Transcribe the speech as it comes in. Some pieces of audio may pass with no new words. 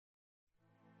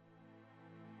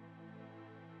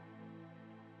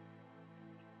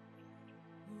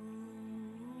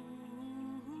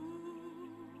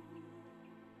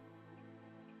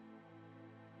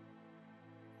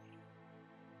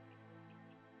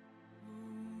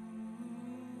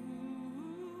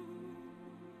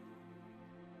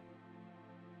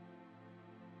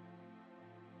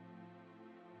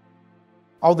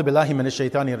أعوذ بالله من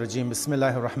الشيطان الرجيم. بسم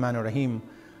الله الرحمن الرحيم.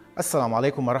 Assalamu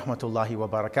alaikum wa rahmatullahi wa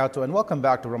barakatuh, and welcome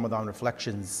back to Ramadan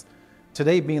Reflections.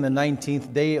 Today being the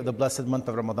 19th day of the blessed month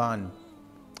of Ramadan.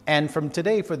 And from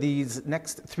today, for these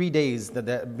next 3 days,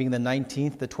 that being the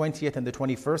 19th, the 20th, and the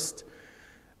 21st,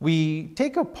 we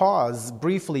take a pause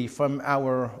briefly from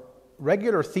our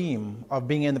regular theme of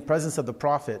being in the presence of the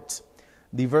Prophet,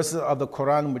 the verses of the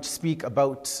Quran which speak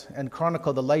about and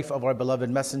chronicle the life of our beloved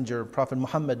messenger, Prophet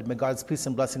Muhammad, may God's peace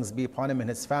and blessings be upon him and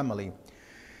his family.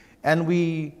 And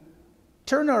we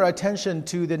turn our attention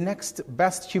to the next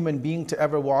best human being to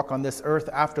ever walk on this earth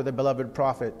after the beloved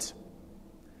Prophet.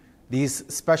 These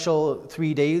special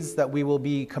 3 days that we will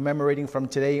be commemorating from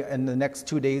today and the next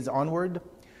 2 days onward,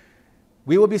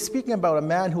 we will be speaking about a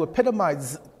man who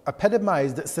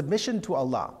epitomized submission to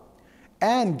Allah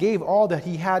and gave all that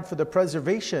he had for the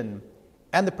preservation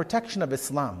and the protection of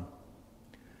Islam.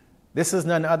 This is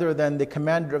none other than the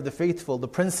commander of the faithful, the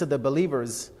prince of the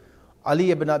believers, Ali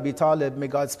ibn Abi Talib, may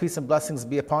God's peace and blessings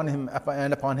be upon him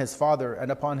and upon his father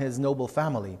and upon his noble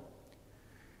family.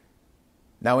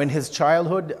 Now in his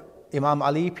childhood, Imam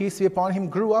Ali, peace be upon him,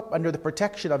 grew up under the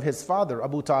protection of his father,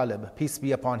 Abu Talib, peace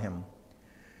be upon him.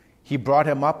 He brought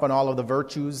him up on all of the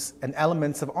virtues and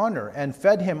elements of honor and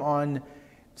fed him on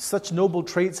such noble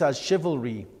traits as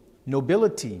chivalry,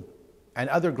 nobility, and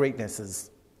other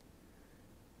greatnesses.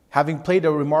 Having played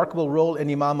a remarkable role in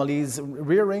Imam Ali's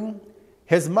rearing,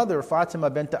 his mother, Fatima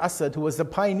bint Asad, who was the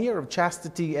pioneer of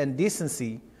chastity and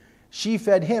decency, she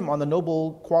fed him on the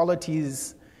noble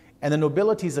qualities and the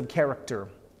nobilities of character,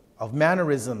 of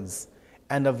mannerisms,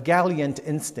 and of gallant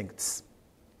instincts.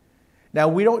 Now,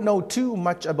 we don't know too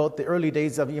much about the early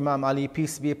days of Imam Ali,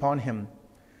 peace be upon him.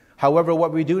 However,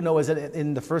 what we do know is that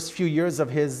in the first few years of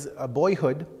his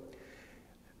boyhood,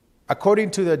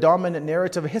 according to the dominant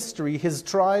narrative of history, his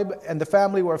tribe and the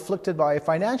family were afflicted by a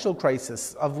financial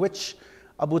crisis, of which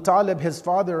Abu Talib, his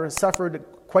father, suffered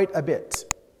quite a bit.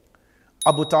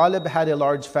 Abu Talib had a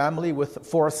large family with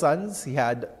 4 sons. He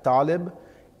had Talib,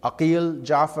 Aqil,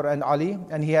 Ja'far, and Ali,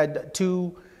 and he had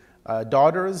 2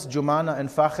 daughters, Jumana and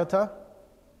Fakhita.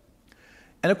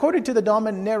 And according to the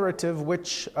dominant narrative,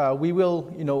 which we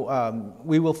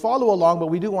will follow along, but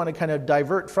we do want to kind of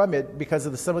divert from it because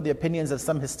of some of the opinions of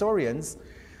some historians.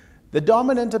 The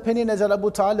dominant opinion is that Abu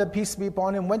Talib, peace be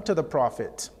upon him, went to the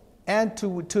Prophet and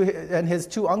and his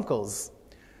 2 uncles,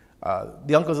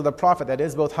 the uncles of the Prophet, that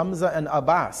is, both Hamza and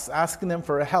Abbas, asking them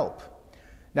for help.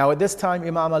 Now, at this time,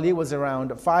 Imam Ali was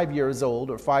around 5 years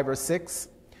old, or 5 or 6.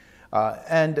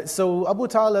 And so Abu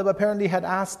Talib apparently had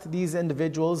asked these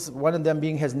individuals, one of them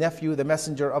being his nephew, the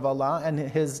messenger of Allah, and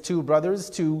his 2 brothers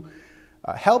to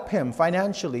help him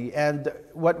financially. And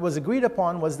what was agreed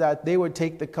upon was that they would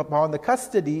take upon the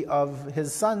custody of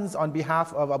his sons on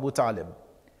behalf of Abu Talib.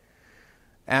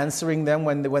 Answering them,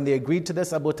 when they agreed to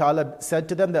this, Abu Talib said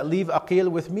to them that, leave Aqil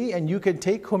with me and you can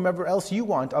take whomever else you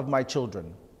want of my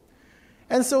children.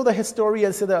 And so the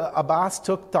historians say that Abbas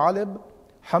took Talib,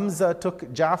 Hamza took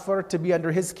Ja'far to be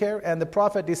under his care, and the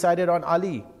Prophet decided on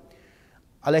Ali,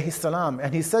 alayhi salam.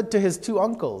 And he said to his 2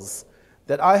 uncles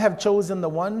that I have chosen the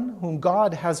one whom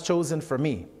God has chosen for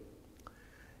me.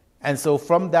 And so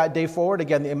from that day forward,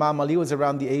 again, Imam Ali was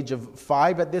around the age of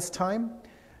 5 at this time.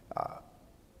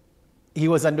 He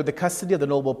was under the custody of the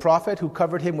noble Prophet, who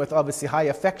covered him with obviously high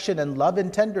affection and love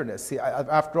and tenderness.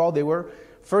 After all, they were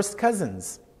first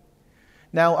cousins.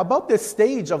 Now, about this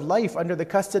stage of life under the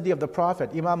custody of the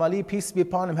Prophet, Imam Ali, peace be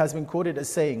upon him, has been quoted as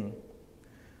saying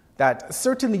that,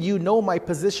 certainly you know my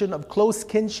position of close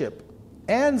kinship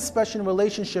and special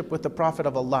relationship with the Prophet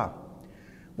of Allah.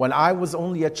 When I was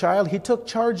only a child, he took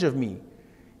charge of me.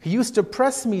 He used to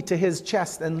press me to his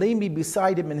chest and lay me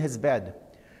beside him in his bed,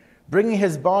 bringing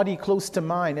his body close to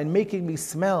mine and making me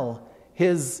smell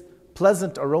his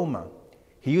pleasant aroma.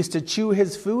 He used to chew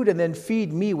his food and then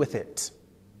feed me with it.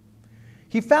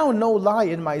 He found no lie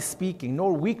in my speaking,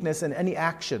 nor weakness in any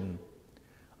action.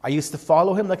 I used to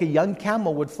follow him like a young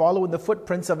camel would follow in the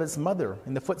footprints of its mother,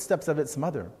 in the footsteps of its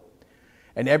mother.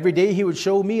 And every day he would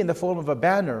show me in the form of a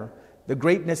banner the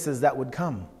greatnesses that would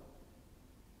come.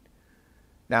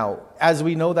 Now, as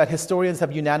we know that historians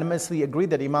have unanimously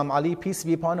agreed that Imam Ali, peace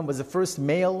be upon him, was the first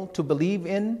male to believe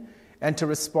in and to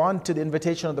respond to the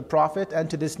invitation of the Prophet and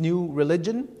to this new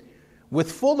religion, with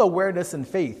full awareness and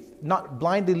faith, not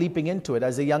blindly leaping into it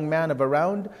as a young man of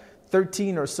around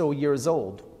 13 or so years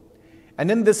old.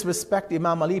 And in this respect,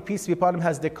 Imam Ali, peace be upon him,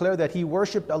 has declared that he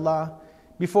worshipped Allah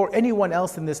before anyone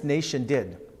else in this nation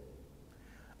did.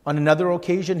 On another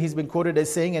occasion, he's been quoted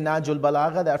as saying in Nahjul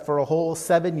Balagha that for a whole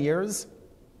 7 years,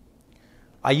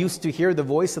 I used to hear the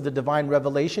voice of the divine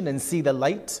revelation and see the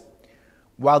light.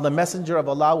 while the Messenger of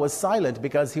Allah was silent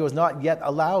because he was not yet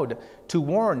allowed to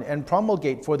warn and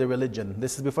promulgate for the religion.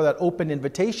 This is before that open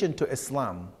invitation to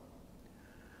Islam.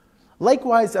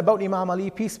 Likewise, about Imam Ali,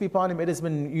 peace be upon him, it has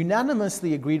been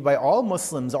unanimously agreed by all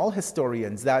Muslims, all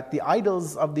historians, that the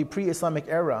idols of the pre-Islamic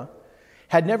era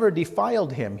had never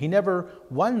defiled him. He never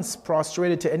once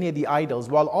prostrated to any of the idols,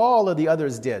 while all of the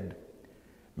others did.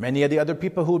 Many of the other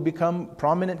people who had become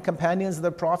prominent companions of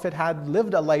the Prophet had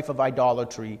lived a life of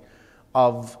idolatry,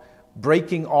 of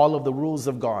breaking all of the rules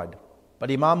of God.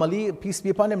 But Imam Ali, peace be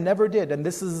upon him, never did. And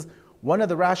this is one of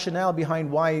the rationale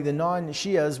behind why the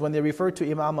non-Shias, when they refer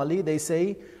to Imam Ali, they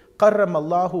say, قَرَّمَ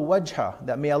اللَّهُ وَجْهَهُ,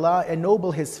 that may Allah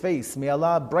ennoble his face, may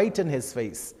Allah brighten his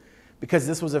face. Because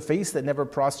this was a face that never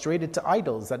prostrated to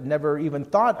idols, that never even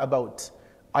thought about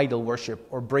idol worship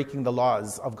or breaking the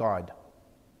laws of God.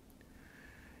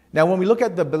 Now when we look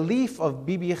at the belief of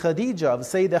Bibi Khadija, of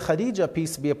Sayyidah Khadija,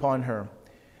 peace be upon her,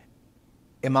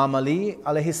 Imam Ali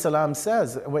alayhi salam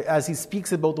says, as he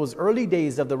speaks about those early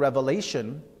days of the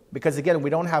revelation, because again,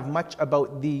 we don't have much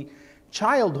about the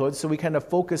childhood, so we kind of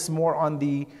focus more on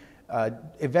the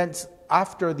events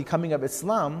after the coming of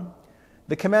Islam.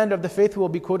 The commander of the faith will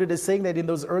be quoted as saying that in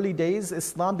those early days,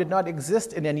 Islam did not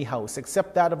exist in any house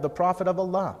except that of the Prophet of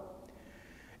Allah.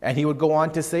 And he would go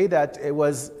on to say that it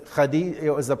was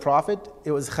the Prophet,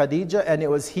 it was Khadija, and it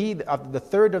was he, the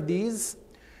third of these,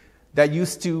 that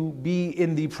used to be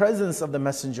in the presence of the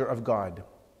Messenger of God.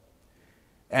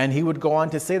 And he would go on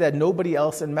to say that nobody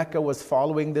else in Mecca was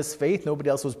following this faith, nobody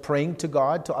else was praying to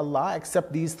God, to Allah,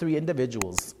 except these three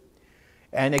individuals.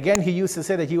 And again, he used to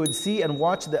say that he would see and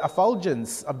watch the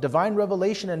effulgence of divine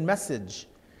revelation and message.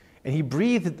 And he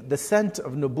breathed the scent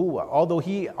of Nubuwah, although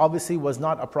he obviously was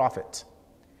not a prophet.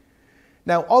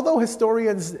 Now, although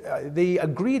historians, they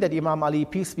agree that Imam Ali,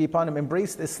 peace be upon him,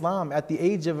 embraced Islam at the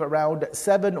age of around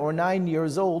 7 or 9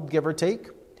 years old, give or take,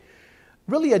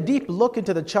 really a deep look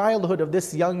into the childhood of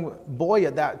this young boy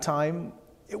at that time,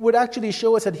 it would actually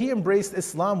show us that he embraced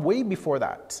Islam way before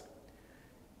that.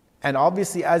 And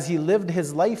obviously, as he lived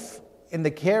his life in the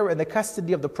care and the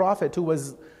custody of the Prophet, who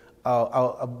was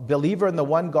a believer in the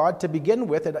one God to begin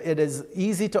with, it is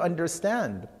easy to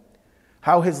understand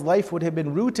how his life would have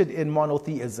been rooted in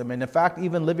monotheism. And in fact,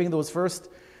 even living those first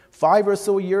 5 or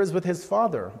so years with his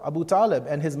father, Abu Talib,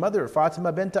 and his mother,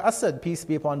 Fatima bint Asad, peace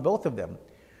be upon both of them.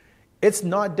 It's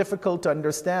not difficult to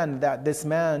understand that this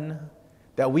man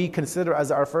that we consider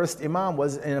as our first Imam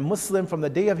was a Muslim from the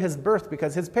day of his birth,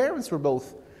 because his parents were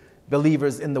both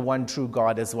believers in the one true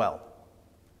God as well.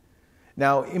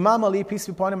 Now, Imam Ali, peace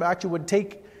be upon him, actually would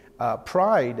take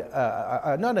pride,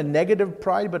 not a negative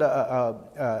pride, but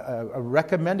a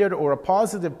recommended or a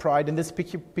positive pride in this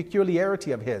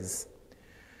peculiarity of his.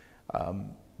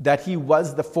 That he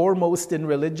was the foremost in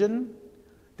religion,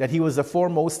 that he was the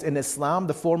foremost in Islam,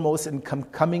 the foremost in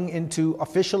coming into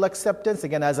official acceptance.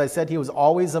 Again, as I said, he was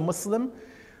always a Muslim.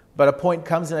 But a point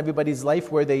comes in everybody's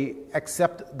life where they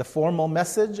accept the formal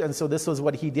message. And so this was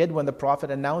what he did when the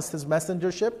Prophet announced his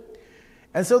messengership.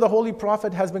 And so the Holy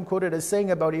Prophet has been quoted as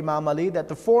saying about Imam Ali that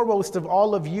the foremost of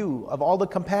all of you, of all the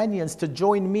companions, to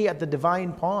join me at the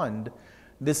divine pond,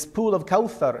 this pool of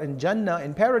Kawthar in Jannah,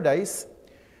 in paradise,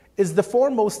 is the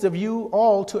foremost of you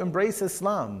all to embrace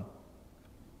Islam.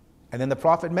 And then the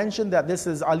Prophet mentioned that this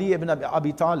is Ali ibn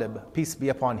Abi Talib, peace be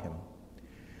upon him.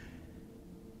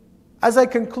 As I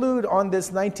conclude on this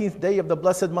 19th day of the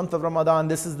blessed month of Ramadan,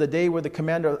 this is the day where the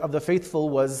commander of the faithful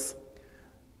was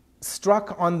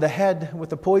struck on the head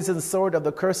with the poisoned sword of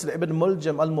the cursed Ibn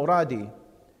Muljam al-Muradi.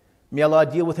 May Allah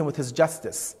deal with him with his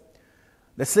justice.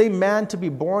 The same man to be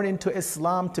born into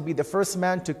Islam, to be the first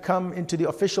man to come into the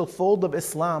official fold of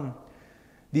Islam,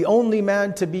 the only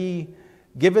man to be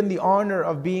given the honor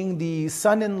of being the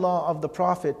son-in-law of the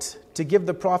Prophet, to give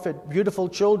the Prophet beautiful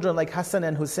children like Hassan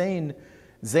and Hussein,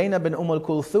 Zainab and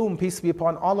Kulthum, peace be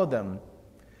upon all of them.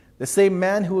 The same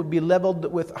man who would be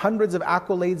leveled with hundreds of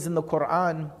accolades in the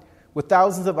Quran, with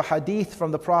thousands of hadith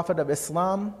from the Prophet of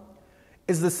Islam,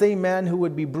 is the same man who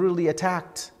would be brutally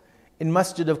attacked in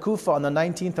Masjid of Kufa on the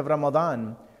 19th of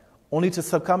Ramadan, only to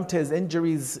succumb to his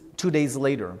injuries 2 days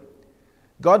later.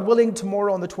 God willing,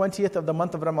 tomorrow on the 20th of the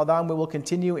month of Ramadan, we will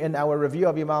continue in our review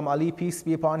of Imam Ali, peace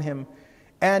be upon him,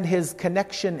 and his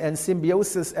connection and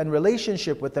symbiosis and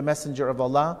relationship with the Messenger of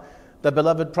Allah, the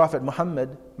beloved Prophet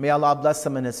Muhammad. May Allah bless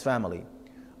him and his family.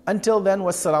 Until then,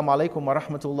 wassalamu alaikum wa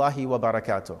rahmatullahi wa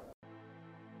barakatuh.